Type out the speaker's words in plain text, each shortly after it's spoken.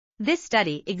This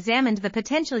study examined the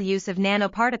potential use of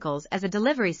nanoparticles as a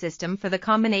delivery system for the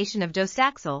combination of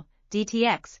docetaxel,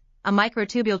 DTX, a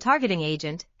microtubule targeting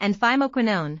agent, and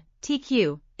thymoquinone,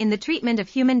 TQ, in the treatment of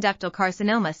human ductal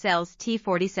carcinoma cells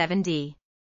T47D.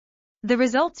 The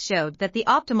results showed that the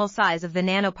optimal size of the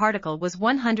nanoparticle was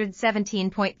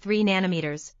 117.3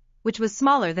 nanometers, which was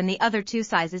smaller than the other two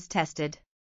sizes tested.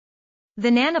 The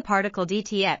nanoparticle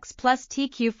DTX plus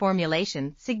TQ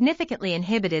formulation significantly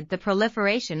inhibited the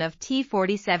proliferation of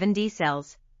T47D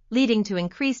cells, leading to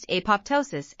increased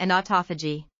apoptosis and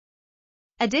autophagy.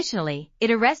 Additionally, it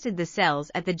arrested the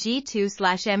cells at the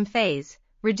G2/M phase,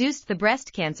 reduced the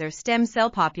breast cancer stem cell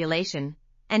population,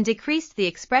 and decreased the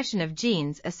expression of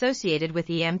genes associated with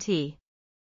EMT.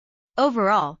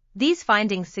 Overall, these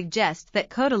findings suggest that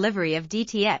co-delivery of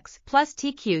DTX plus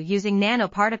TQ using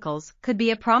nanoparticles could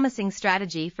be a promising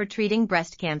strategy for treating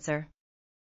breast cancer.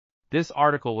 This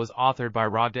article was authored by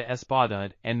Raghdah S.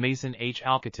 Bawadud and Mayson H.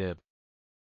 Alkhatib.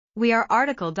 We are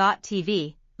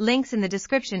RTCLTV, links in the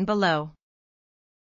description below.